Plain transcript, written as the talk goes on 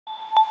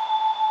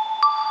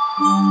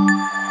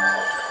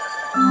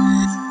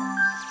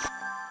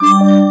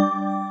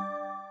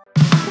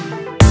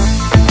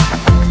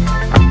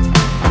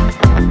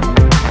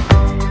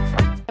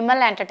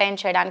మిమ్మల్ని ఎంటర్టైన్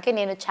చేయడానికి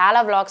నేను చాలా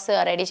వ్లాగ్స్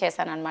రెడీ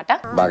చేశాను అన్నమాట.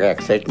 బాగా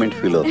ఎక్సైట్మెంట్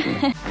ఫీల్ అవుతుంది.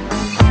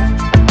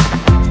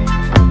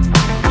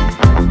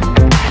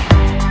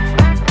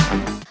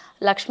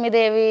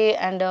 లక్ష్మీదేవి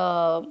అండ్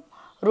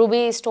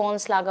రూబీ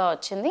స్టోన్స్ లాగా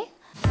వచ్చింది.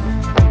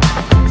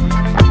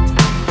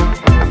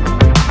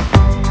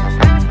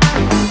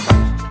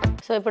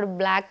 సో ఇప్పుడు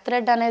బ్లాక్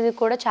థ్రెడ్ అనేది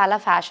కూడా చాలా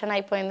ఫ్యాషన్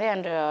అయిపోయింది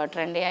అండ్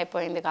ట్రెండీ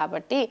అయిపోయింది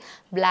కాబట్టి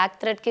బ్లాక్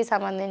థ్రెడ్కి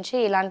సంబంధించి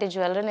ఇలాంటి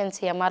జ్యువెలరీ నేను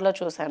సిఎంఆర్లో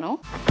చూశాను.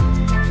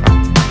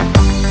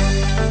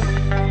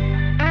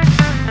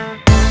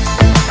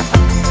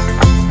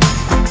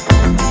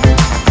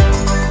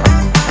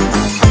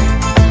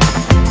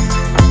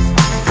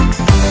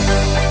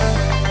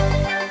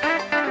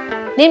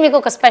 నేను మీకు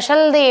ఒక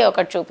స్పెషల్ది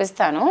ఒకటి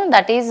చూపిస్తాను.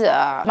 దట్ ఈజ్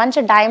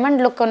మంచి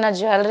డైమండ్ లుక్ ఉన్న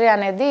జ్యువెలరీ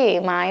అనేది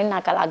మా ఆయన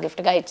నాకు అలా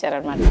గిఫ్ట్గా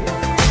ఇచ్చారనమాట.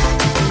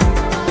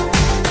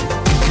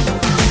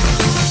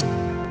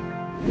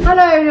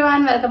 Hello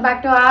everyone, welcome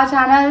back to our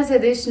channel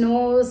సిదిష్ను.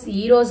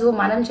 ఈరోజు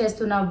మనం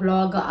చేస్తున్న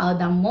vlog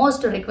the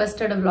most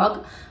requested vlog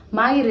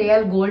my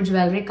real gold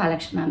jewellery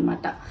collection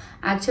అనమాట.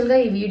 యాక్చువల్గా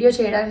ఈ వీడియో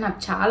చేయడానికి నాకు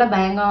చాలా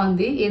భయంగా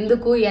ఉంది.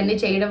 ఎందుకు ఇవన్నీ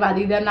చేయడం అది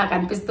ఇది అని నాకు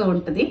అనిపిస్తూ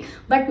ఉంటుంది.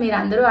 బట్ మీరు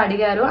అందరూ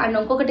అడిగారు. అండ్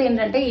ఇంకొకటి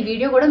ఏంటంటే ఈ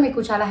వీడియో కూడా మీకు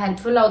చాలా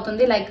హెల్ప్ఫుల్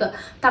అవుతుంది. లైక్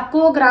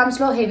తక్కువ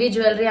గ్రామ్స్లో హెవీ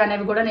జ్యువెలరీ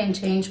అనేవి కూడా నేను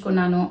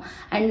చేయించుకున్నాను.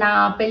 అండ్ నా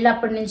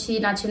పెళ్ళప్పటి నుంచి,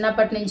 నా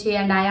చిన్నప్పటి నుంచి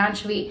అండ్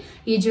అయాన్ష్వి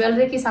ఈ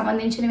జ్యువెలరీకి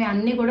సంబంధించినవి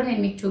అన్నీ కూడా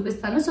నేను మీకు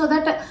చూపిస్తాను. సో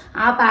దట్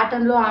ఆ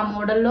ప్యాటర్న్లో, ఆ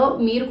మోడల్లో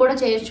మీరు కూడా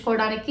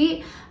చేయించుకోవడానికి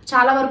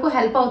చాలా వరకు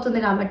హెల్ప్ అవుతుంది.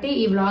 కాబట్టి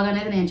ఈ వ్లాగ్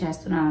అనేది నేను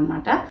చేస్తున్నాను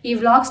అనమాట. ఈ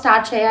వ్లాగ్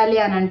స్టార్ట్ చేయాలి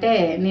అని అంటే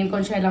నేను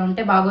కొంచెం ఇలా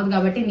ఉంటే బాగోదు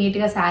కాబట్టి నీట్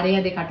గా శారీ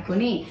అది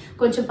కట్టుకుని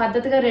కొంచెం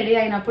పద్ధతిగా రెడీ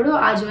అయినప్పుడు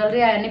ఆ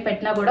జ్యువెలరీ అవన్నీ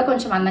పెట్టినా కూడా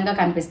కొంచెం అందంగా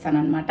కనిపిస్తాను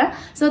అనమాట.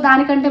 సో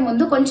దానికంటే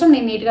ముందు కొంచెం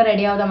నేను నీట్ గా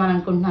రెడీ అవుదాం అని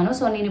అనుకుంటున్నాను.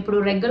 సో నేను ఇప్పుడు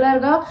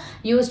రెగ్యులర్ గా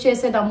యూజ్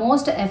చేసే the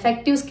most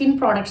effective skin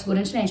products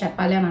గురించి నేను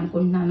చెప్పాలి అని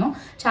అనుకుంటున్నాను.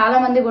 చాలా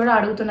మంది కూడా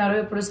అడుగుతున్నారు,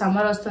 ఇప్పుడు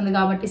సమ్మర్ వస్తుంది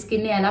కాబట్టి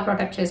స్కిన్ ని ఎలా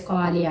ప్రొటెక్ట్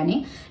చేసుకోవాలి అని.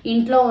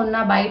 ఇంట్లో ఉన్న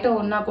బయట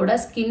ఉన్నా కూడా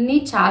స్కిన్ ని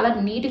చాలా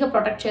నీట్ గా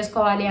ప్రొటెక్ట్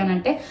చేసుకోవాలి అని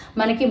అంటే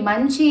మనకి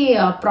మంచి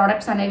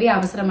ప్రొడక్ట్స్ అనేవి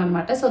అవసరం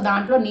అనమాట. సో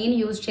దాంట్లో నేను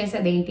యూజ్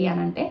చేసేది ఏంటి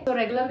అని అంటే, సో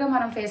రెగ్యులర్ గా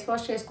మనం ఫేస్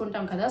వాష్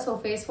చేసుకుంటాం కదా. సో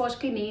ఫేస్ వాష్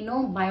కి నేను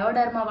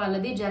బయోడర్మా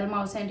వాళ్ళది జెల్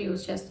మౌసెంట్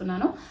యూజ్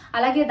చేస్తున్నాను.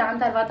 అలాగే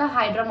దాని తర్వాత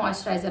హైడ్రా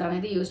మాయిశ్చరైజర్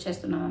అనేది యూజ్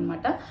చేస్తున్నాను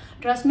అనమాట.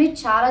 ట్రస్ట్ మీ,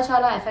 చాలా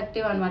చాలా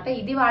ఎఫెక్టివ్ అనమాట.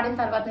 ఇది వాడిన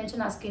తర్వాత నుంచి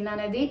నా స్కిన్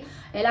అనేది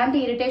ఎలాంటి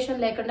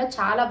ఇరిటేషన్ లేకుండా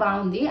చాలా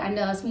బాగుంది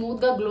అండ్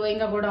స్మూత్ గా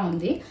గ్లోయింగ్ గా కూడా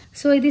ఉంది.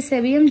 సో ఇది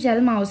సెబియం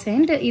జెల్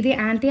మౌసెంట్. ఇది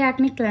యాంటీ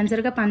యాక్ని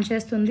క్లెన్జర్ గా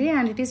పనిచేస్తుంది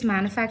and it is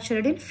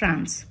manufactured in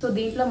France. So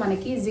దీంట్లో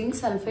మనకి జింక్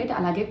సల్ఫేట్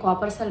అలాగే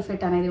కాపర్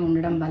సల్ఫేట్ అనేది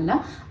ఉండడం వల్ల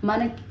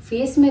మన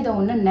ఫేస్ మీద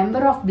ఉన్న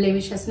నెంబర్ ఆఫ్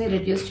బ్లెమిషెస్ ని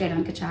రిడ్యూస్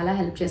చేయడానికి చాలా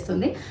హెల్ప్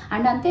చేస్తుంది.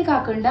 అండ్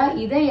అంతేకాకుండా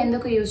ఇదే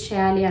ఎందుకు యూజ్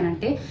చేయాలి అని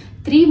అంటే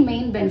 3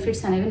 మెయిన్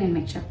బెనిఫిట్స్ అనేవి నేను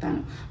మీకు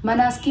చెప్తాను.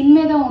 మన స్కిన్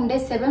మీద ఉండే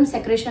సెబమ్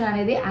సెక్రేషన్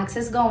అనేది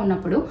యాక్సెస్ గా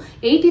ఉన్నప్పుడు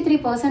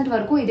 83%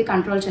 వరకు ఇది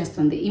కంట్రోల్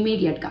చేస్తుంది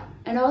ఇమీడియట్ గా.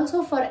 And also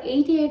for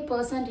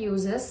 88%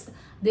 users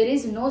there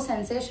is no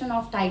sensation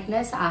of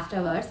tightness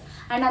afterwards.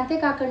 And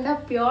అంతేకాకుండా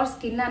ప్యూర్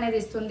స్కిన్ అనేది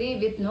ఇస్తుంది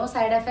with no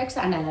side effects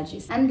and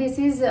allergies. And this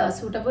is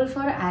suitable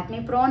for acne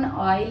prone,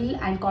 oil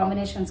and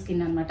combination skin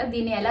అనమాట.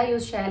 దీన్ని ఎలా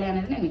use చేయాలి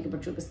అనేది నేను మీకు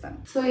ఇప్పుడు చూపిస్తాను.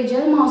 సో ఈ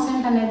జెల్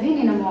మౌసెంట్ అనేది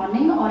నేను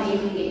మార్నింగ్ ఆర్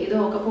ఈవినింగ్ ఏదో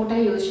ఒక పూట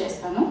యూజ్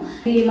చేస్తాను.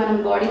 ఇది మనం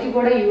బాడీకి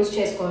కూడా యూజ్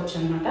చేసుకోవచ్చు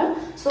అనమాట.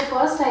 సో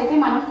ఫస్ట్ అయితే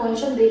మనం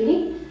కొంచెం దీన్ని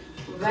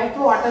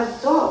వెట్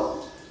వాటర్తో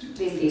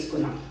దీన్ని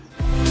తీసుకున్నాం.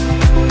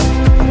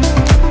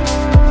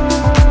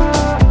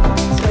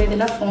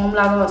 ఇలా ఫోమ్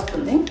లాగా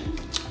వస్తుంది.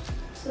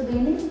 సో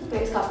దీన్ని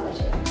ఫేస్కి అప్లై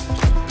చేయాలి.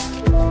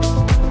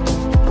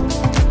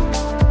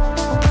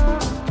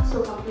 సో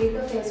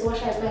కంప్లీట్గా ఫేస్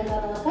వాష్ అయిపోయిన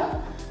తర్వాత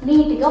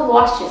నీట్గా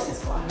వాష్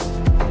చేసేసుకోవాలి.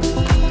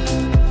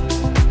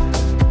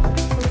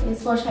 సో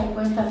ఫేస్ వాష్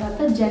అయిపోయిన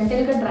తర్వాత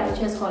జెంటిల్గా డ్రై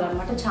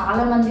చేసుకోవాలన్నమాట.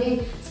 చాలా మంది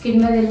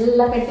స్కిన్ మీద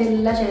ఇలా పెట్టి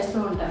ఇలా చేస్తూ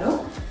ఉంటారు.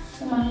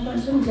 సో మనం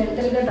కొంచెం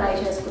జెంటిల్గా డ్రై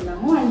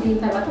చేసుకున్నాము. అండ్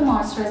దీని తర్వాత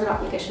మాయిశ్చరైజర్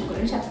అప్లికేషన్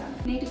గురించి చెప్తాను.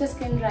 నీట్గా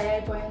స్కిన్ డ్రై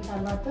అయిపోయిన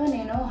తర్వాత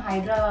నేను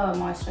హైడ్రా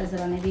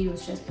మాయిశ్చరైజర్ అనేది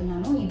యూజ్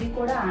చేస్తున్నాను. ఇది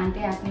కూడా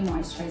anti యాక్ని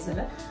moisturiser.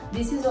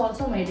 This is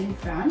also made in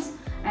France.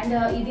 And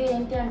ఇది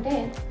ఏంటి అంటే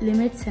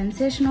limit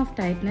sensation of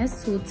tightness,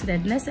 సూత్స్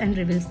redness and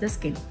reveals the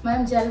skin.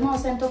 మనం జెల్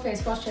మౌసెంట్తో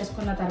ఫేస్ వాష్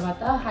చేసుకున్న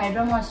తర్వాత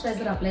హైడ్రా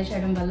మాయిశ్చరైజర్ అప్లై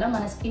చేయడం వల్ల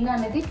మన స్కిన్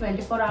అనేది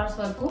 24 hours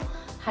వరకు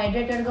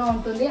హైడ్రేటెడ్గా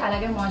ఉంటుంది,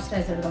 అలాగే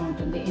మాయిశ్చరైజర్గా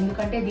ఉంటుంది.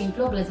 ఎందుకంటే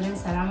దీంట్లో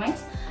గ్లిజరిన్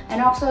సెరామైడ్స్,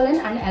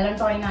 ఎనాక్సోలిన్ అండ్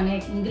ఎలంటాయిన్ అనే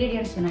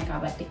ఇంగ్రీడియంట్స్ ఉన్నాయి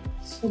కాబట్టి.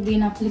 సో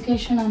దీని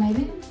అప్లికేషన్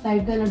అనేది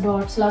లైట్గా ఇలా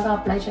డాట్స్ లాగా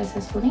అప్లై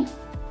చేసేసుకుని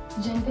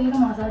జెంటిల్గా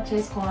మసాజ్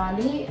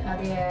చేసుకోవాలి.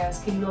 అది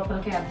స్కిన్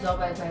లోపలికి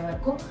అబ్జార్బ్ అయిపోయే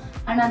వరకు.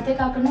 అండ్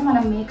అంతేకాకుండా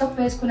మనం మేకప్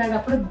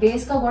వేసుకునేటప్పుడు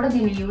బేస్గా కూడా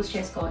దీన్ని యూజ్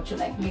చేసుకోవచ్చు.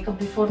 లైక్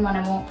మేకప్ బిఫోర్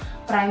మనము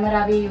ప్రైమర్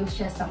అవి యూజ్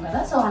చేస్తాం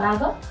కదా, సో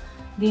అలాగా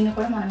దీన్ని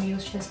కూడా మనం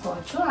యూజ్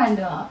చేసుకోవచ్చు.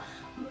 అండ్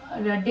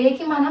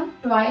డేకి మనం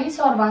 2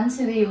 or 1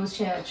 ఇది యూజ్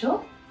చేయొచ్చు.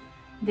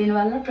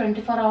 దీనివల్ల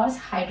 24 hours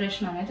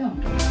హైడ్రేషన్ అనేది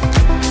ఉంటుంది.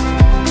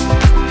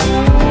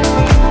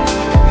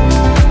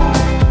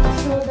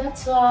 So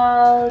that's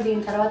all.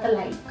 దీని తర్వాత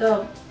లైట్గా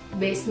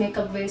బేస్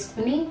మేకప్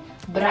వేసుకుని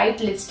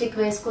బ్రైట్ లిప్స్టిక్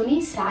వేసుకుని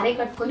శారీ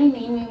కట్టుకుని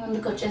నేను మీ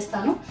ముందుకు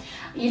వచ్చేస్తాను.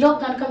 ఈలో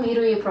కనుక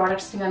మీరు ఈ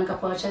ప్రోడక్ట్స్ని కనుక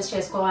పర్చేస్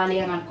చేసుకోవాలి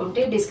అని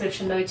అనుకుంటే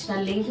డిస్క్రిప్షన్లో ఇచ్చిన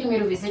లింక్ని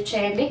మీరు విజిట్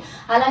చేయండి.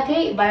 అలాగే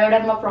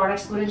బయోడర్మా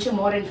ప్రోడక్ట్స్ గురించి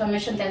మోర్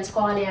ఇన్ఫర్మేషన్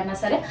తెలుసుకోవాలి అన్నా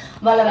సరే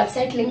వాళ్ళ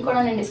వెబ్సైట్ లింక్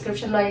కూడా నేను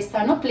డిస్క్రిప్షన్లో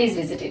ఇస్తాను. Please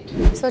visit it.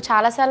 సో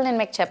చాలాసార్లు నేను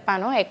మీకు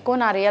చెప్పాను, ఎక్కువ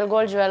నా రియల్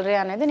గోల్డ్ జ్యువెలరీ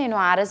అనేది నేను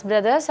ఆర్ఎస్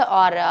బ్రదర్స్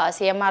ఆర్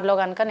సిఎంఆర్లో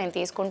కనుక నేను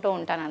తీసుకుంటూ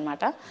ఉంటాను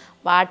అనమాట.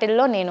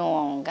 వాటిల్లో నేను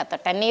గత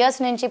 10 years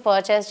నుంచి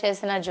పర్చేస్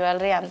చేసిన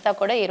జ్యువెలరీ అంతా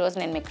కూడా ఈరోజు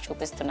నేను మీకు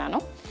చూపిస్తున్నాను.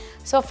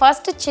 సో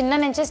ఫస్ట్ చిన్న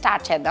నుంచి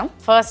స్టార్ట్ చేద్దాం.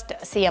 ఫస్ట్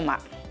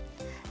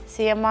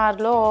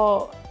సిఎంఆర్లో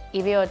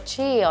ఇవి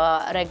వచ్చి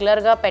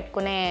రెగ్యులర్గా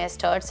పెట్టుకునే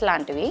స్టర్ట్స్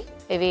లాంటివి.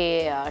 ఇవి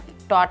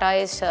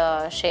టాటాయిస్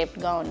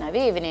షేప్గా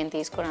ఉన్నవి. ఇవి నేను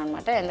తీసుకున్నాను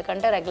అనమాట.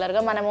 ఎందుకంటే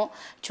రెగ్యులర్గా మనము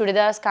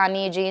చుడిదార్స్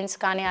కానీ జీన్స్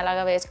కానీ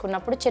అలాగా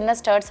వేసుకున్నప్పుడు చిన్న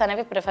స్టర్ట్స్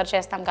అనేవి ప్రిఫర్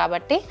చేస్తాం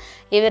కాబట్టి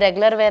ఇవి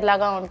రెగ్యులర్ వేర్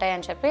లాగా ఉంటాయి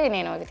అని చెప్పి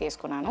నేను ఇవి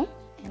తీసుకున్నాను.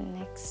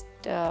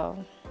 Next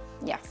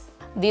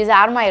these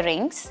are my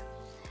rings.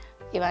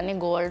 ఇవన్నీ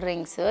గోల్డ్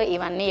రింగ్స్.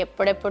 ఇవన్నీ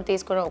ఎప్పుడెప్పుడు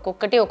తీసుకుని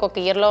ఒక్కొక్కటి ఒక్కొక్క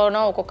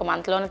ఇయర్లోనో ఒక్కొక్క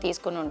మంత్లోనో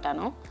తీసుకుని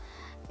ఉంటాను.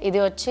 ఇది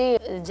వచ్చి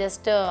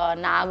జస్ట్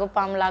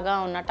నాగుపామ్ లాగా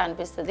ఉన్నట్టు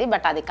అనిపిస్తుంది,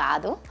 బట్ అది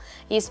కాదు.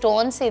 ఈ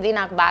స్టోన్స్ ఇది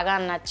నాకు బాగా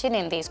నచ్చి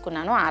నేను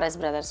తీసుకున్నాను ఆర్ఎస్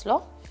బ్రదర్స్లో.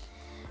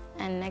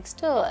 అండ్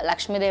నెక్స్ట్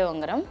లక్ష్మీదేవి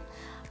ఉంగరం.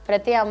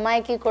 ప్రతి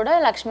అమ్మాయికి కూడా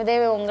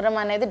లక్ష్మీదేవి ఉంగరం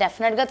అనేది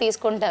డెఫినెట్గా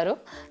తీసుకుంటారు.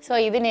 సో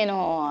ఇది నేను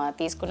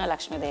తీసుకున్న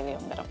లక్ష్మీదేవి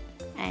ఉంగరం.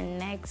 And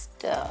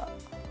next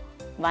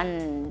one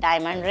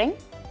diamond ring.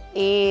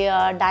 ఈ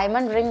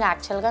డైమండ్ రింగ్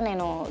యాక్చువల్గా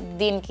నేను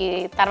దీనికి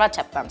తర్వాత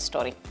చెప్తాను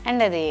స్టోరీ.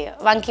 అండ్ అది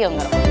వంకీ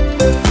ఉంగరం.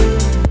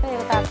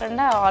 ఇవి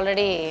కాకుండా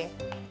ఆల్రెడీ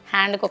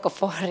హ్యాండ్కి ఒక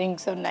 4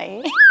 రింగ్స్ ఉన్నాయి.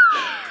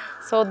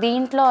 సో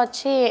దీంట్లో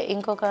వచ్చి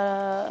ఇంకొక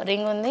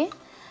రింగ్ ఉంది.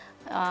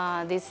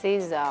 దిస్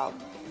ఈజ్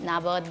నా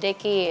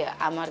బర్త్డేకి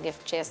అమర్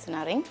గిఫ్ట్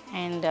చేస్తున్న రింగ్.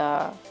 అండ్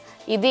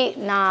ఇది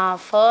నా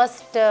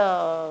ఫస్ట్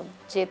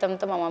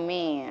జీతంతో మా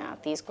మమ్మీ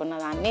తీసుకున్న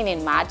దాన్ని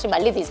నేను మార్చి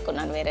మళ్ళీ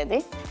తీసుకున్నాను వేరేది.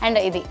 అండ్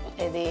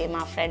ఇది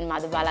మా ఫ్రెండ్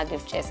మధుబాల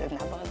గిఫ్ట్ చేసింది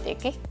నా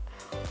బర్త్డేకి.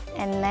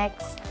 And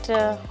next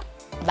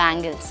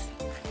bangles.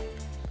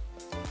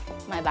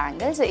 My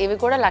bangles ఇవి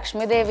కూడా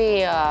లక్ష్మీదేవి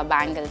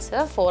బ్యాంగిల్స్,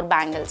 4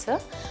 బ్యాంగిల్స్.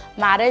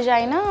 మ్యారేజ్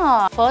అయిన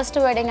ఫస్ట్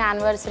వెడ్డింగ్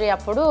యానివర్సరీ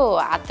అప్పుడు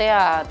అత్తయ్య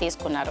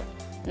తీసుకున్నారు.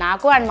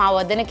 నాకు అండ్ మా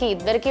వదినకి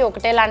ఇద్దరికి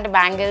ఒకటే లాంటి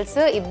బ్యాంగిల్స్,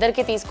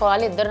 ఇద్దరికి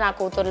తీసుకోవాలి, ఇద్దరు నా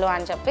కూతుర్లు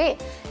అని చెప్పి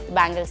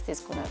బ్యాంగిల్స్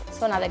తీసుకున్నారు.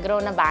 సో నా దగ్గర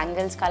ఉన్న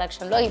బ్యాంగిల్స్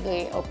కలెక్షన్లో ఇది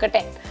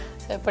ఒక్కటే.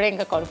 సో ఎప్పుడే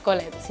ఇంకా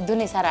కొనుక్కోలేదు.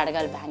 సిద్ధుని సార్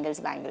అడగాలి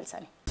బ్యాంగిల్స్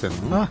అని.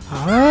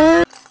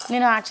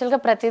 నేను యాక్చువల్గా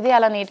ప్రతిదీ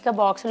అలా నీట్గా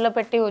బాక్సుల్లో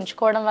పెట్టి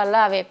ఉంచుకోవడం వల్ల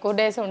అవి ఎక్కువ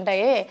డేస్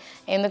ఉంటాయి,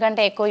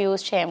 ఎందుకంటే ఎక్కువ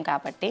యూజ్ చేయం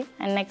కాబట్టి.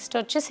 అండ్ నెక్స్ట్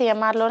వచ్చి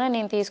సిఎంఆర్లోనే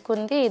నేను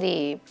తీసుకుంది ఇది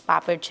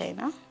పాపెట్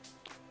చైనా,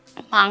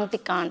 మాంగ్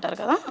టిక్కా అంటారు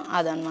కదా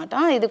అదనమాట.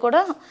 ఇది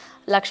కూడా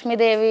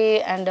లక్ష్మీదేవి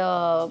అండ్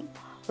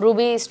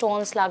రూబీ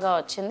స్టోన్స్ లాగా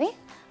వచ్చింది,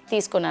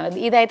 తీసుకున్నాను.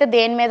 ఇదైతే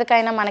దేని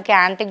మీదకైనా మనకి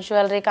యాంటిక్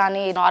జ్యువెలరీ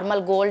కానీ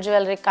నార్మల్ గోల్డ్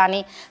జ్యువెలరీ కానీ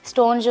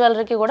స్టోన్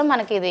జ్యువెలరీకి కూడా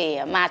మనకి ఇది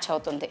మ్యాచ్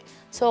అవుతుంది.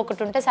 సో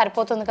ఒకటి ఉంటే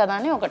సరిపోతుంది కదా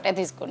అని ఒకటే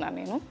తీసుకున్నాను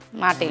నేను.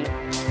 మాటీలు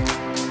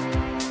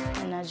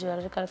నా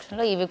జ్యువెలరీ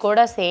కలెక్షన్లో ఇవి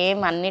కూడా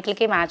సేమ్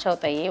అన్నిటికీ మ్యాచ్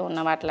అవుతాయి ఉన్న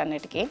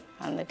వాటిలన్నిటికీ,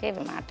 అందుకే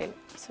ఇవి మాటీలు.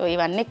 సో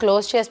ఇవన్నీ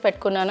క్లోజ్ చేసి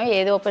పెట్టుకున్నాను,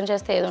 ఏది ఓపెన్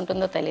చేస్తే ఏది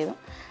ఉంటుందో తెలియదు.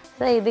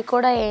 సో ఇది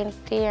కూడా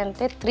ఏంటి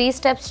అంటే 3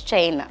 steps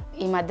చైన్.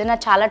 ఈ మధ్యన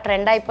చాలా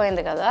ట్రెండ్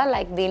అయిపోయింది కదా,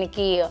 లైక్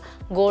దీనికి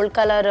gold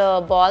colour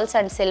balls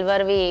and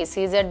సిల్వర్వి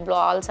CZ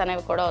balls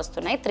అనేవి కూడా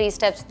వస్తున్నాయి. 3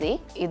 stepsది.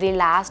 ఇది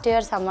లాస్ట్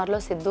ఇయర్ సమ్మర్లో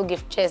సిద్ధు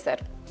గిఫ్ట్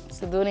చేశారు.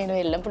 సిద్ధు నేను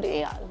వెళ్ళినప్పుడు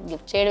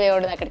గిఫ్ట్ చేయడం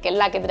ఏముండదు, అక్కడికి వెళ్ళి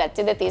నాకు ఇది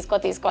నచ్చిందే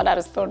తీసుకో అని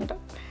అరుస్తూ ఉంటాం.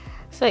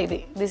 So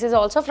this is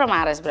also from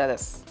RS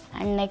brothers.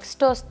 And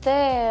next వస్తే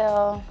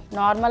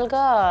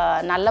నార్మల్గా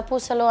నల్ల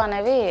పూసలు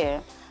అనేవి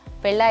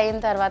పెళ్ళి అయిన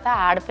తర్వాత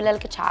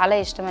ఆడపిల్లలకి చాలా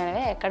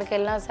ఇష్టమైనవి. ఎక్కడికి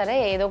వెళ్ళినా సరే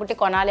ఏదో ఒకటి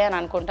కొనాలి అని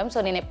అనుకుంటాం. సో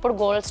నేను ఎప్పుడు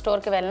గోల్డ్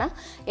స్టోర్కి వెళ్ళినా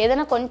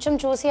ఏదైనా కొంచెం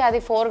చూసి అది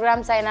 4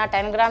 grams అయినా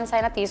 10 grams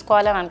అయినా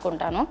తీసుకోవాలి అని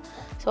అనుకుంటాను.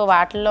 సో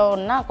వాటిల్లో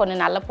ఉన్న కొన్ని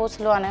నల్ల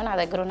పూసలు అనేవి నా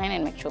దగ్గర ఉన్నాయి,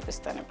 నేను మీకు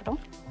చూపిస్తాను ఇప్పుడు.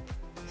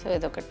 సో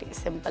ఇదొకటి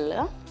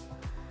సింపుల్గా.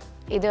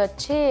 ఇది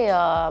వచ్చి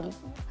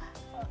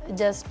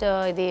జస్ట్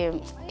ఇది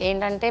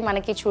ఏంటంటే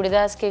మనకి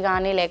చుడిదార్స్కి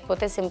కానీ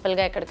లేకపోతే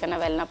సింపుల్గా ఎక్కడికైనా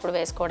వెళ్ళినప్పుడు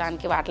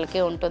వేసుకోవడానికి వాటికి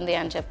ఉంటుంది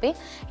అని చెప్పి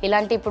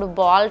ఇలాంటి ఇప్పుడు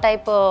బాల్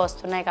టైప్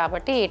వస్తున్నాయి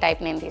కాబట్టి ఈ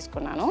టైప్ నేను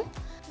తీసుకున్నాను.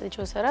 ఇది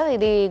చూసారా,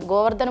 ఇది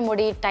గోవర్ధన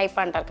ముడి టైప్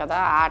అంటారు కదా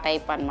ఆ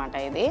టైప్ అనమాట.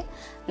 ఇది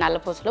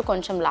నల్లపూసలు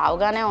కొంచెం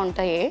లావుగానే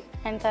ఉంటాయి.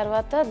 అండ్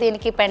తర్వాత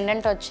దీనికి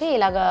పెండెంట్ వచ్చి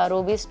ఇలాగ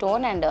రూబీ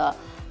స్టోన్ అండ్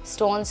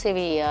స్టోన్స్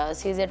ఇవి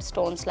సీజెడ్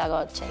స్టోన్స్ లాగా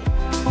వచ్చాయి.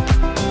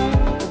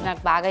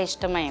 నాకు బాగా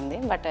ఇష్టమైంది,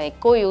 బట్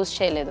ఎక్కువ యూజ్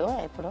చేయలేదు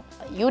ఎప్పుడు.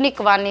 యూనిక్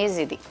వన్ ఈజ్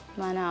ఇది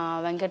మన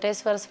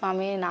వెంకటేశ్వర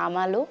స్వామి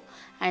నామాలు.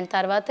 అండ్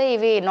తర్వాత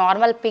ఇవి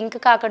నార్మల్ పింక్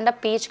కాకుండా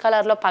పీచ్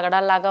కలర్లో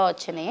పగడాల్లాగా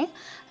వచ్చినాయి.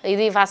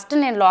 ఇది ఫస్ట్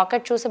నేను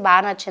లాకెట్ చూసి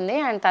బాగా నచ్చింది.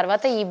 అండ్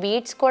తర్వాత ఈ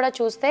బీడ్స్ కూడా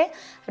చూస్తే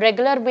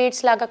రెగ్యులర్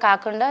బీడ్స్ లాగా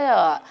కాకుండా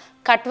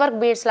కట్ వర్క్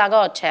బీడ్స్ లాగా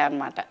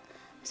వచ్చాయన్నమాట.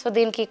 సో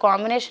దీనికి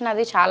కాంబినేషన్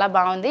అది చాలా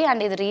బాగుంది.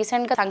 అండ్ ఇది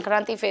రీసెంట్గా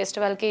సంక్రాంతి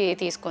ఫెస్టివల్కి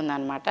తీసుకుంది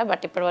అనమాట,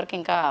 బట్ ఇప్పటివరకు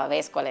ఇంకా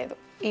వేసుకోలేదు.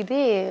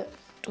 ఇది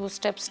 2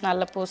 steps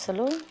నల్ల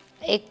పూసలు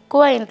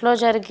ఎక్కువ ఇంట్లో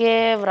జరిగే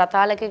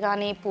వ్రతాలకి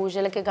కానీ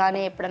పూజలకి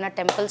కానీ ఎప్పుడైనా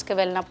టెంపుల్స్కి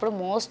వెళ్ళినప్పుడు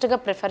మోస్ట్గా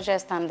ప్రిఫర్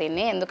చేస్తాను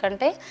దీన్ని.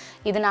 ఎందుకంటే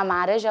ఇది నా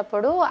మ్యారేజ్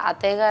అప్పుడు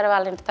అత్తయ్య గారు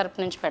వాళ్ళ ఇంటి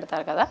తరపు నుంచి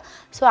పెడతారు కదా,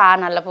 సో ఆ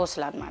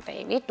నల్లపూసలు అనమాట.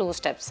 ఇవి 2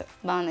 స్టెప్స్.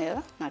 బాగుంది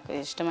కదా, నాకు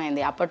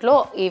ఇష్టమైంది. అప్పట్లో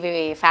ఇవి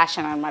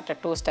ఫ్యాషన్ అనమాట,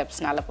 2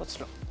 స్టెప్స్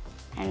నల్లపూసలు.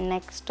 అండ్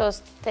నెక్స్ట్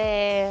వస్తే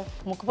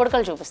ముక్కు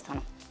పుడకలు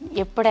చూపిస్తాను.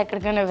 ఎప్పుడు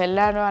ఎక్కడికైనా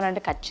వెళ్ళాను అని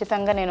అంటే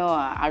ఖచ్చితంగా నేను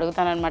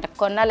అడుగుతాను అనమాట.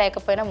 కొన్నా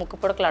లేకపోయినా ముక్కు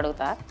పుడకలు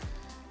అడుగుతా.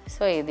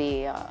 సో ఇది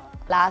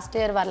లాస్ట్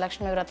ఇయర్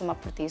వరలక్ష్మి వ్రతం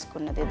అప్పుడు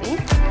తీసుకున్నది ఇది.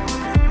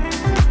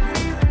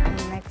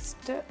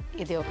 నెక్స్ట్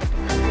ఇది ఒకటి.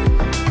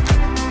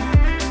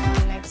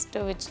 Next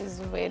which is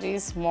very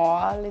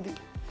small. ఇది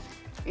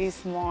ఈ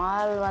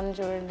స్మాల్ వన్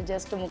చూడండి,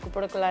 జస్ట్ ముక్కు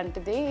పుడక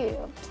లాంటిది.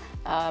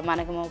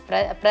 మనకు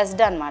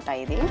ప్రెస్డ్ అనమాట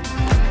ఇది.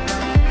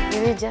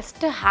 ఇది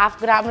జస్ట్ 1/2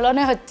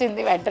 గ్రామ్లోనే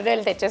వచ్చింది. వెంటనే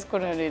వెళ్ళి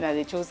తెచ్చేసుకున్నాను నేను.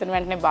 అది చూసిన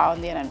వెంటనే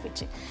బాగుంది అని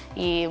అనిపించి.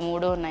 ఈ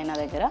 3 ఉన్నాయి నా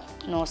దగ్గర,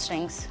 నో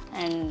స్ట్రింగ్స్.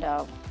 అండ్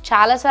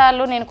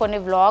చాలాసార్లు నేను కొన్ని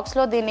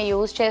వ్లాగ్స్లో దీన్ని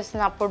యూజ్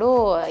చేసినప్పుడు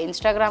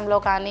ఇన్స్టాగ్రామ్లో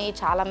కానీ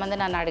చాలామంది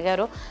నన్ను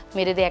అడిగారు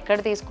మీరు ఇది ఎక్కడ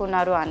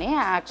తీసుకున్నారు అని.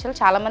 యాక్చువల్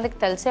చాలామందికి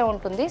తెలిసే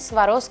ఉంటుంది,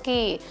 స్వరోస్కి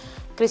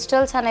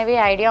క్రిస్టల్స్ అనేవి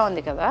ఐడియా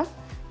ఉంది కదా.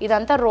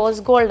 ఇదంతా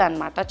రోజ్ గోల్డ్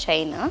అనమాట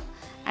చైన్.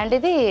 అండ్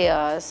ఇది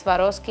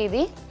స్వరోస్కి.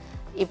 ఇది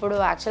ఇప్పుడు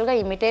యాక్చువల్గా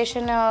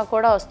ఇమిటేషన్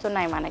కూడా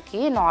వస్తున్నాయి మనకి,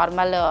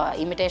 నార్మల్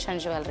ఇమిటేషన్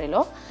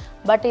జ్యువెలరీలో.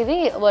 బట్ ఇవి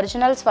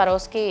ఒరిజినల్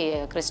స్వరోస్కి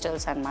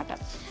క్రిస్టల్స్ అనమాట.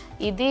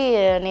 ఇది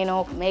నేను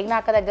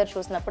మేఘనాక దగ్గర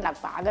చూసినప్పుడు నాకు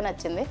బాగా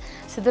నచ్చింది.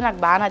 సిద్ధు నాకు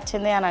బాగా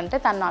నచ్చింది అని అంటే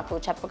తను నాకు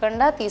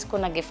చెప్పకుండా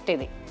తీసుకున్న గిఫ్ట్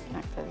ఇది.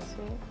 నాకు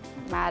తెలిసి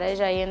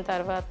మ్యారేజ్ అయిన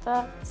తర్వాత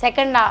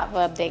సెకండ్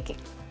బర్త్డేకి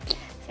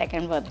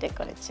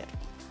కూడా ఇచ్చారు.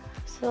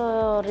 సో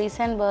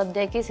రీసెంట్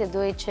బర్త్డేకి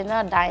సిద్ధు ఇచ్చిన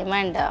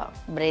diamond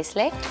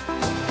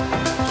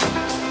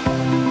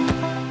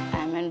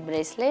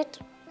bracelet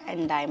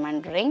and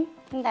diamond ring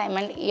and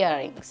diamond ear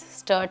rings,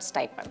 స్టర్ట్స్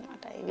type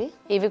అనమాట.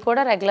 ఇవి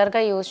కూడా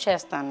రెగ్యులర్గా యూజ్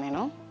చేస్తాను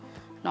నేను.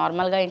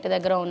 నార్మల్గా ఇంటి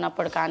దగ్గర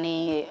ఉన్నప్పుడు కానీ,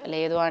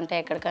 లేదు అంటే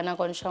ఎక్కడికైనా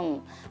కొంచెం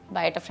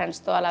బయట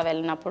ఫ్రెండ్స్తో అలా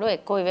వెళ్ళినప్పుడు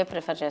ఎక్కువ ఇవే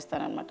ప్రిఫర్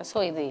చేస్తాను అనమాట. సో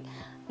ఇది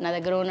నా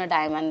దగ్గర ఉన్న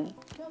డైమండ్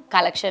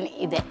కలెక్షన్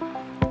ఇదే.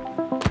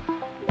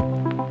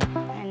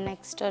 అండ్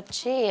నెక్స్ట్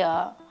వచ్చి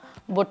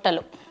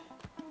బుట్టలు,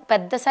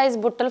 పెద్ద సైజ్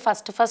బుట్టలు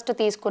ఫస్ట్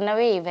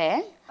తీసుకున్నవి ఇవే.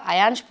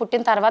 అయాన్ష్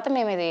పుట్టిన తర్వాత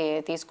మేము ఇది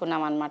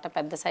తీసుకున్నాం అనమాట,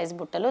 పెద్ద సైజ్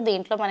బుట్టలు.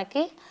 దీంట్లో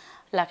మనకి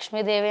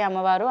లక్ష్మీదేవి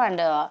అమ్మవారు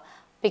అండ్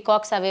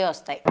పికాక్స్ అవే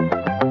వస్తాయి.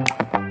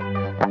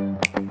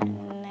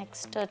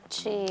 నెక్స్ట్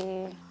వచ్చి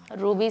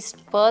రూబీస్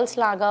పర్ల్స్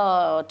లాగా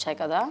వచ్చాయి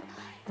కదా,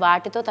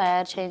 వాటితో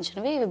తయారు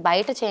చేయించినవి. ఇవి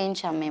బయట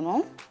చేయించాం మేము.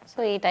 సో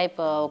ఈ టైప్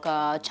ఒక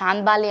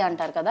చాంద్బాలి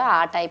అంటారు కదా,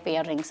 ఆ టైప్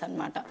ఇయర్ రింగ్స్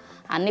అనమాట.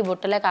 అన్ని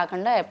బుట్టలే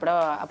కాకుండా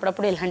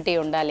అప్పుడప్పుడు ఇలాంటివి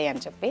ఉండాలి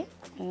అని చెప్పి.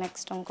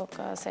 నెక్స్ట్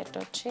ఇంకొక సెట్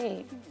వచ్చి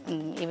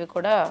ఇవి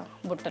కూడా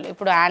బుట్టలు.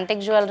 ఇప్పుడు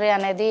యాంటిక్ జ్యువెలరీ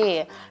అనేది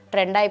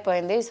ట్రెండ్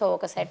అయిపోయింది. సో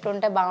ఒక సెట్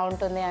ఉంటే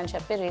బాగుంటుంది అని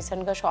చెప్పి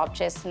రీసెంట్గా షాప్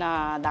చేసిన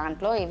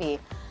దాంట్లో ఇవి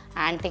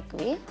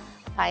యాంటిక్వి.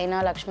 పైన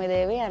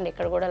లక్ష్మీదేవి అండ్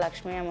ఇక్కడ కూడా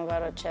లక్ష్మీ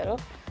అమ్మవారు వచ్చారు.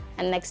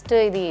 అండ్ నెక్స్ట్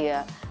ఇది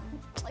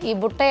ఈ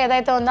బుట్ట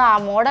ఏదైతే ఉందో ఆ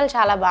మోడల్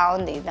చాలా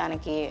బాగుంది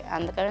దానికి,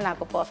 అందుకని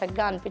నాకు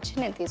పర్ఫెక్ట్గా అనిపించి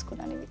నేను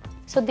తీసుకున్నాను ఇవి.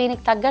 సో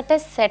దీనికి తగ్గట్టే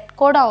సెట్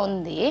కూడా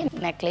ఉంది,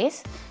 నెక్లెస్.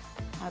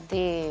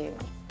 అది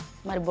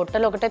మరి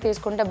బుట్టలు ఒకటే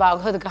తీసుకుంటే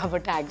బాగోదు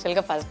కాబట్టి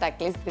యాక్చువల్గా ఫస్ట్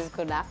నెక్లెస్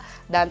తీసుకున్నా.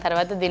 దాని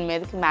తర్వాత దీని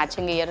మీదకి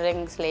మ్యాచింగ్ ఇయర్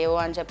రింగ్స్ లేవు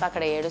అని చెప్పి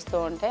అక్కడ ఏడుస్తూ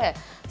ఉంటే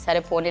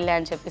సరే పోనీలే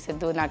అని చెప్పి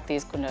సిద్ధు నాకు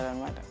తీసుకున్నారు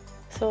అనమాట.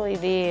 సో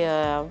ఇది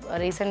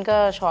రీసెంట్గా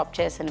షాప్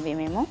చేసినవి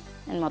మేము,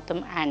 మొత్తం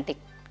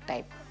యాంటిక్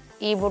టైప్.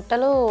 ఈ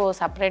బుట్టలు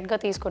సపరేట్గా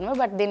తీసుకున్నాము,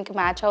 బట్ దీనికి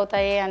మ్యాచ్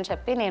అవుతాయి అని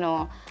చెప్పి నేను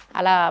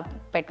అలా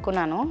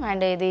పెట్టుకున్నాను.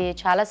 అండ్ ఇది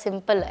చాలా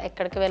సింపుల్,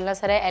 ఎక్కడికి వెళ్ళినా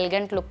సరే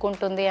ఎలిగెంట్ లుక్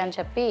ఉంటుంది అని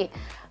చెప్పి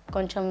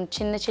కొంచెం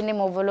చిన్ని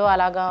మువ్వులు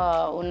అలాగా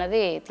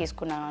ఉన్నది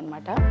తీసుకున్నాను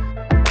అనమాట.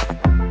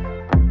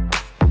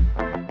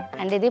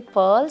 అండ్ ఇది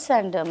పర్ల్స్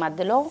అండ్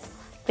మధ్యలో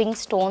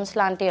పింక్ స్టోన్స్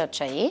లాంటివి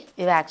వచ్చాయి.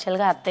 ఇవి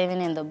యాక్చువల్గా అత్తయ్యవి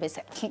నేను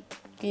దొబ్బేసాను,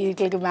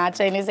 వీటికి మ్యాచ్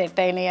అయినాయి, సెట్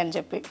అయినాయి అని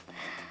చెప్పి.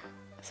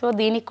 సో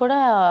దీనికి కూడా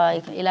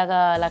ఇలాగా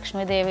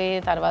లక్ష్మీదేవి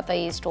తర్వాత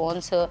ఈ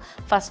స్టోన్స్.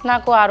 ఫస్ట్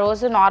నాకు ఆ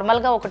రోజు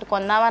నార్మల్గా ఒకటి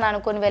కొందామని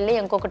అనుకుని వెళ్ళి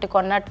ఇంకొకటి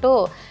కొన్నట్టు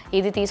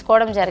ఇది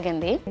తీసుకోవడం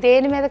జరిగింది.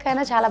 దేని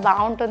మీదకైనా చాలా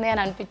బాగుంటుంది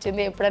అని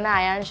అనిపించింది. ఎప్పుడైనా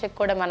అయాన్షిక్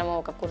కూడా మనము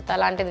ఒక కుర్తా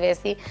లాంటిది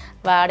వేసి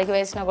వాడికి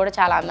వేసినా కూడా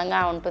చాలా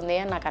అందంగా ఉంటుంది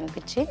అని నాకు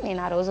అనిపించి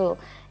నేను ఆ రోజు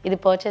ఇది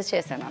పర్చేస్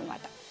చేశాను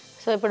అనమాట.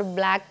 సో ఇప్పుడు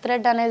బ్లాక్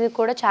థ్రెడ్ అనేది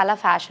కూడా చాలా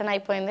ఫ్యాషన్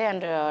అయిపోయింది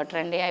అండ్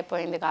ట్రెండీ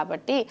అయిపోయింది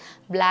కాబట్టి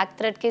బ్లాక్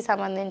థ్రెడ్కి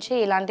సంబంధించి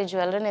ఇలాంటి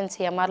జ్యువెలరీ నేను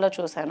సిఎంఆర్లో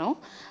చూశాను,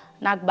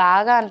 నాకు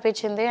బాగా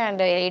అనిపించింది.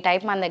 అండ్ ఈ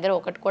టైప్ మన దగ్గర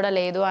ఒకటి కూడా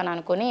లేదు అని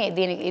అనుకుని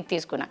ఇది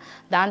తీసుకున్నా.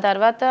 దాని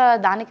తర్వాత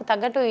దానికి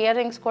తగ్గట్టు ఇయర్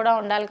రింగ్స్ కూడా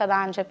ఉండాలి కదా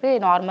అని చెప్పి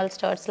నార్మల్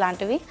స్టర్ట్స్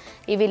లాంటివి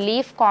ఇవి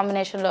లీఫ్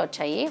కాంబినేషన్లో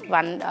వచ్చాయి,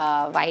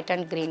 వైట్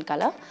అండ్ గ్రీన్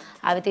కలర్.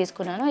 అవి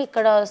తీసుకున్నాను.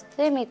 ఇక్కడ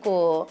వస్తే మీకు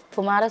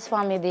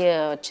కుమారస్వామిది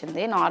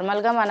వచ్చింది.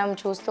 నార్మల్గా మనం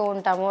చూస్తూ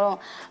ఉంటాము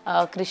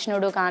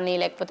కృష్ణుడు కానీ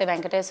లేకపోతే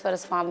వెంకటేశ్వర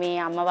స్వామి,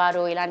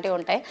 అమ్మవారు ఇలాంటివి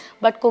ఉంటాయి.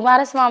 బట్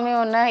కుమారస్వామి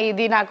ఉన్న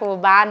ఇది నాకు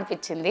బాగా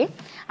అనిపించింది.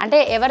 అంటే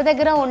ఎవరి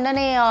దగ్గర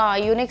ఉండని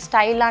యూనిక్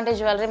స్టైల్ లాంటి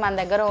జ్యువెలరీ మన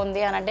దగ్గర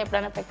ఉంది అని అంటే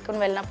ఎప్పుడైనా పెట్టుకుని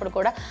వెళ్ళినప్పుడు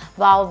కూడా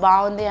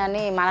బాగుంది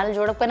అని మనల్ని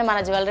చూడకపోయినా మన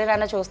జ్యువెలరీ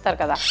అయినా చూస్తారు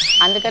కదా,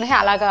 అందుకని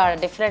అలాగా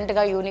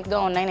డిఫరెంట్గా యూనిక్గా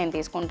ఉన్నాయి నేను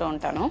తీసుకుంటూ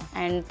ఉంటాను.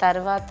 అండ్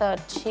తర్వాత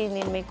వచ్చి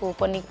నేను మీకు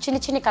కొన్ని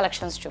చిన్న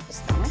కలెక్షన్స్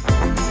చూపిస్తాను.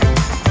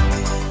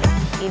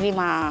 ఇది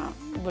మా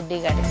బుడ్డి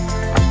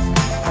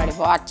వాడి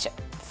వాచ్.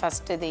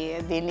 ఫస్ట్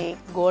దీన్ని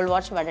గోల్డ్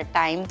వాచ్ వాడి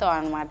టైంతో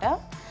అనమాట.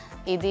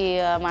 ఇది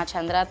మా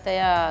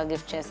చంద్రాత్తయ్య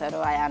గిఫ్ట్ చేశారు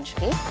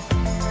అయాన్ష్కి.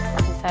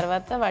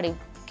 తర్వాత వాడి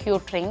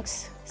క్యూట్ రింగ్స్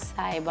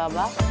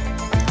సాయిబాబా,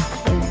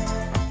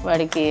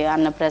 వాడికి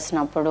అన్నప్రాసన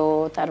అప్పుడు,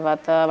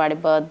 తర్వాత వాడి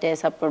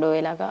బర్త్డేస్ అప్పుడు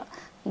ఇలాగా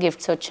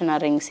గిఫ్ట్స్ వచ్చిన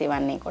రింగ్స్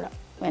ఇవన్నీ కూడా.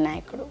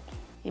 వినాయకుడు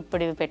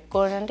ఇప్పుడు ఇవి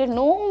పెట్టుకోవాలంటే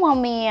నో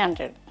మమ్మీ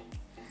అంటాడు.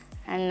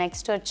 అండ్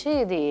నెక్స్ట్ వచ్చి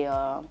ఇది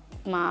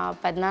మా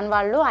పెద్దనాన్న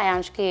వాళ్ళు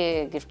అయాన్ష్కి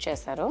గిఫ్ట్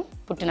చేశారు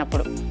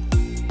పుట్టినప్పుడు.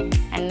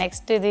 అండ్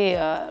నెక్స్ట్ ఇది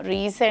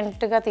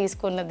రీసెంట్గా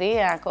తీసుకున్నది.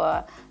 నాకు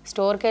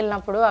స్టోర్కి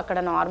వెళ్ళినప్పుడు అక్కడ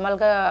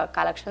నార్మల్గా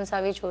కలెక్షన్స్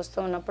అవి చూస్తూ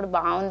ఉన్నప్పుడు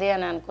బాగుంది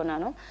అని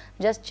అనుకున్నాను.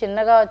 జస్ట్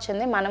చిన్నగా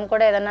వచ్చింది. మనం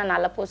కూడా ఏదైనా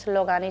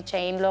నల్లపూసల్లో కానీ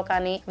చైన్లో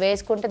కానీ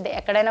వేసుకుంటే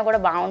ఎక్కడైనా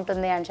కూడా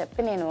బాగుంటుంది అని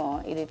చెప్పి నేను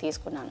ఇది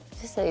తీసుకున్నాను.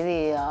 ఇది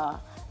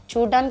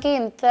చూడ్డానికి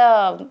ఇంత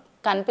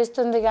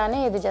కనిపిస్తుంది కానీ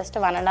ఇది జస్ట్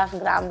 1.5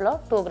 గ్రామ్లో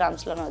 2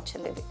 గ్రామ్స్లోనే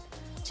వచ్చింది. ఇది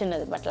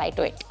చిన్నది but light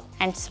weight.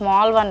 And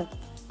small one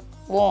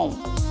ohm.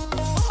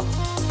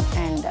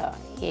 And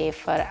A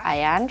for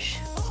Ayansh,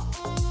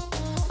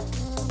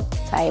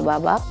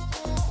 Saibaba,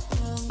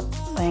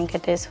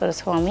 Venkateswara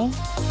Swamy,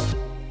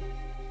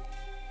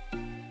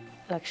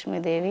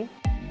 Lakshmidevi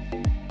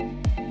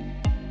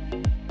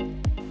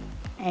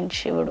and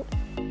శివుడు.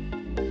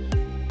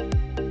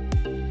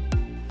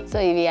 సో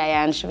ఇవి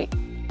అయాన్ష్వి.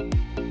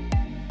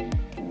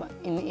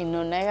 ఇన్ని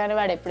ఉన్నాయి కానీ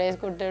వాడు ఎప్పుడు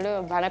వేసుకుంటాడు.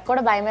 మనకు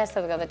కూడా భయం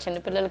వేస్తుంది కదా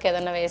చిన్నపిల్లలకి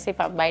ఏదైనా వేసి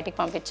బయటికి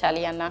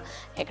పంపించాలి అన్న,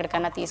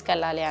 ఎక్కడికన్నా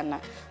తీసుకెళ్ళాలి అన్న.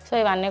 సో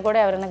ఇవన్నీ కూడా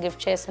ఎవరైనా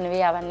గిఫ్ట్ చేసినవి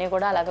అవన్నీ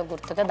కూడా అలాగ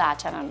గుర్తుగా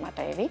దాచాను అనమాట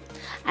ఇవి.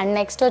 అండ్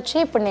నెక్స్ట్ వచ్చి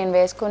ఇప్పుడు నేను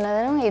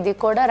వేసుకున్నది ఇది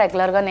కూడా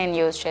రెగ్యులర్గా నేను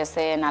యూజ్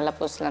చేసే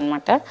నల్లపూసలు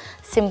అనమాట.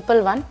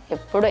 సింపుల్ వన్,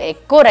 ఎప్పుడు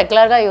ఎక్కువ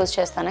రెగ్యులర్గా యూజ్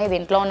చేస్తాను. ఇది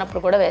ఇంట్లో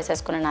ఉన్నప్పుడు కూడా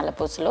వేసేసుకునే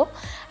నల్లపూసలు.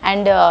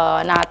 అండ్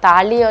నా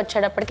తాళి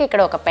వచ్చేటప్పటికి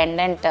ఇక్కడ ఒక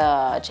పెండెంట్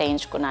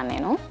చేయించుకున్నాను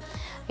నేను.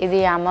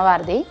 ఇది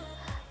అమ్మవారిది,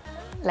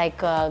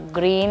 లైక్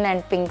గ్రీన్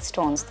అండ్ పింక్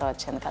స్టోన్స్తో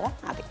వచ్చింది కదా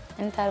అది.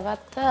 అండ్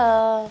తర్వాత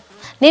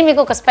నేను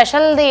మీకు ఒక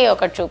స్పెషల్ది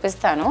ఒకటి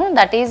చూపిస్తాను.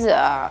 దట్ ఈజ్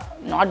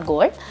నాట్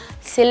గోల్డ్,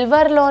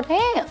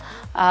 సిల్వర్లోనే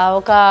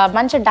ఒక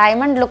మంచి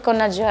డైమండ్ లుక్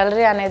ఉన్న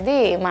జ్యువెలరీ అనేది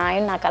మా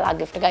ఆయన నాకు అలా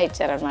గిఫ్ట్గా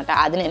ఇచ్చారనమాట.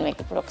 అది నేను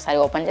మీకు ఇప్పుడు ఒకసారి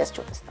ఓపెన్ చేసి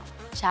చూపిస్తాను.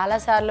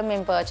 చాలాసార్లు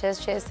మేము పర్చేస్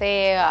చేసే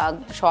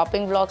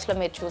షాపింగ్ బ్లాగ్స్లో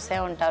మీరు చూసే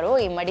ఉంటారు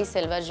ఇమ్మడి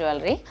సిల్వర్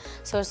జ్యువెలరీ.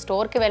 సో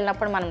స్టోర్కి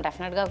వెళ్ళినప్పుడు మనం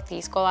డెఫినెట్గా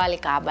తీసుకోవాలి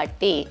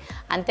కాబట్టి,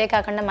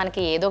 అంతేకాకుండా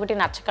మనకి ఏదో ఒకటి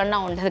నచ్చకుండా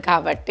ఉండదు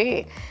కాబట్టి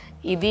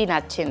ఇది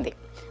నచ్చింది.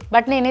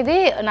 బట్ నేను ఇది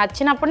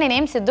నచ్చినప్పుడు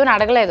నేనేం సిద్ధుని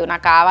అడగలేదు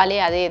నాకు కావాలి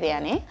అదే ఇది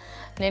అని.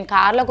 నేను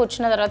కార్లో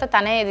కూర్చున్న తర్వాత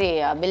తనే ఇది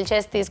బిల్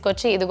చేసి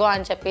తీసుకొచ్చి ఇదిగో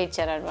అని చెప్పి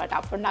ఇచ్చారనమాట.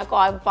 అప్పుడు నాకు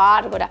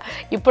పార్ కూడా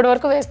ఇప్పటి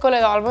వరకు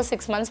వేసుకోలేదు. ఆల్మోస్ట్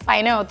 6 months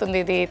పైనే అవుతుంది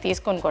ఇది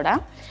తీసుకొని కూడా.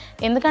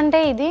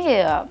 ఎందుకంటే ఇది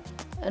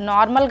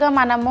నార్మల్గా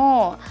మనము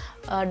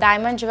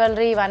డైమండ్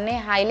జ్యువెలరీ ఇవన్నీ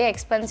హైలీ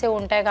ఎక్స్పెన్సివ్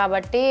ఉంటాయి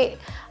కాబట్టి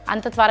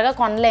అంత త్వరగా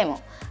కొనలేము.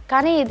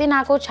 కానీ ఇది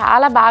నాకు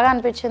చాలా బాగా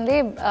అనిపించింది.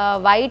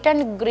 వైట్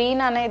అండ్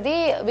గ్రీన్ అనేది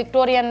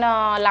విక్టోరియన్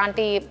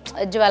లాంటి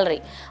jewellery,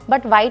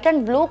 but white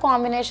and blue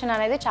combination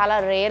అనేది చాలా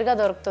రేర్గా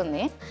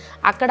దొరుకుతుంది.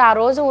 అక్కడ ఆ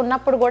రోజు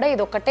ఉన్నప్పుడు కూడా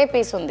ఇది ఒకటే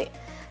పీస్ ఉంది.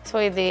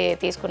 సో ఇది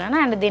తీసుకున్నాను.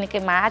 అండ్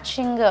దీనికి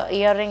మ్యాచింగ్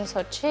ఇయర్ రింగ్స్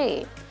వచ్చి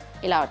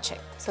ఇలా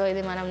వచ్చాయి. సో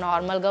ఇది మనం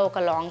నార్మల్గా ఒక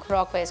లాంగ్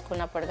ఫ్రాక్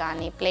వేసుకున్నప్పుడు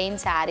కానీ ప్లెయిన్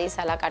శారీస్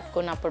అలా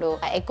కట్టుకున్నప్పుడు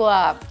ఎక్కువ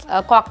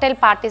కాక్టైల్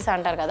పార్టీస్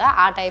అంటారు కదా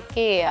ఆ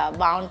టైప్కి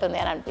బాగుంటుంది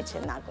అని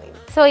అనిపించింది నాకు ఇది.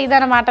 సో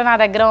ఇదనమాట నా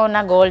దగ్గర ఉన్న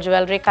గోల్డ్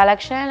జ్యువెలరీ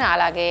కలెక్షన్.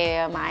 అలాగే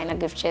మా ఆయన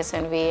గిఫ్ట్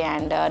చేసినవి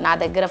అండ్ నా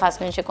దగ్గర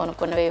ఫస్ట్ నుంచి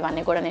కొనుక్కున్నవి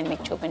ఇవన్నీ కూడా నేను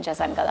మీకు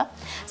చూపించేశాను కదా.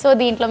 సో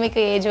దీంట్లో మీకు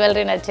ఏ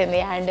జ్యువెలరీ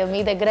నచ్చింది అండ్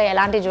మీ దగ్గర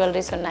ఎలాంటి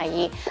జ్యువెలరీస్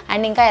ఉన్నాయి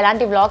అండ్ ఇంకా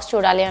ఎలాంటి వ్లాగ్స్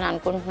చూడాలి అని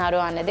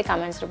అనుకుంటున్నారు అనేది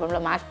కమెంట్స్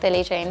రూపంలో మాకు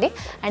తెలియచేయండి.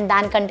 అండ్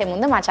దానికంటే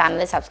ముందు మా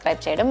ఛానల్ని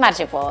సబ్స్క్రైబ్ చేయడం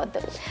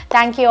మర్చిపోవద్దు.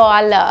 Thank you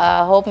all.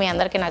 హోప్ మీ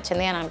అందరికీ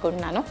నచ్చింది అని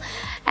అనుకుంటున్నాను.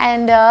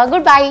 And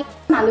good bye.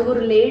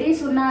 నలుగురు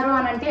లేడీస్ ఉన్నారు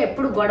అని అంటే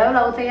ఎప్పుడు గొడవలు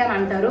అవుతాయి అని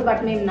అంటారు.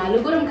 బట్ మేము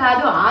నలుగురం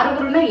కాదు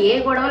 6 ఏ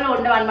గొడవలు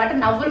ఉండవు అనమాట.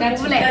 నవ్వులు.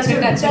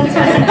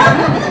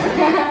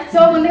 సో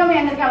ముందుగా మీ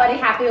అందరికీ very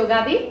happy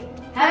Ugadi.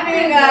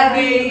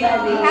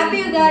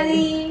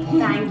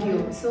 Thank you.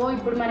 So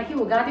ఇప్పుడు మనకి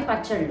ఉగాది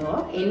పచ్చడిలో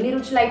ఎన్ని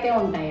రుచులు అయితే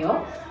ఉంటాయో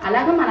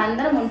అలాగే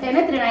మనందరం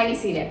ఉంటేనే 390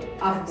 సీరియల్.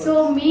 సో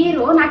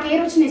మీరు నాకు ఏ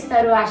రుచిని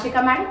ఇస్తారు ఆశిక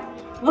మేడం?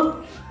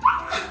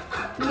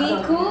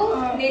 మీకు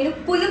నేను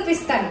పులుపు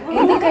ఇస్తాను,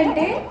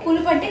 ఎందుకంటే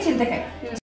పులుపు అంటే చింతకాయ.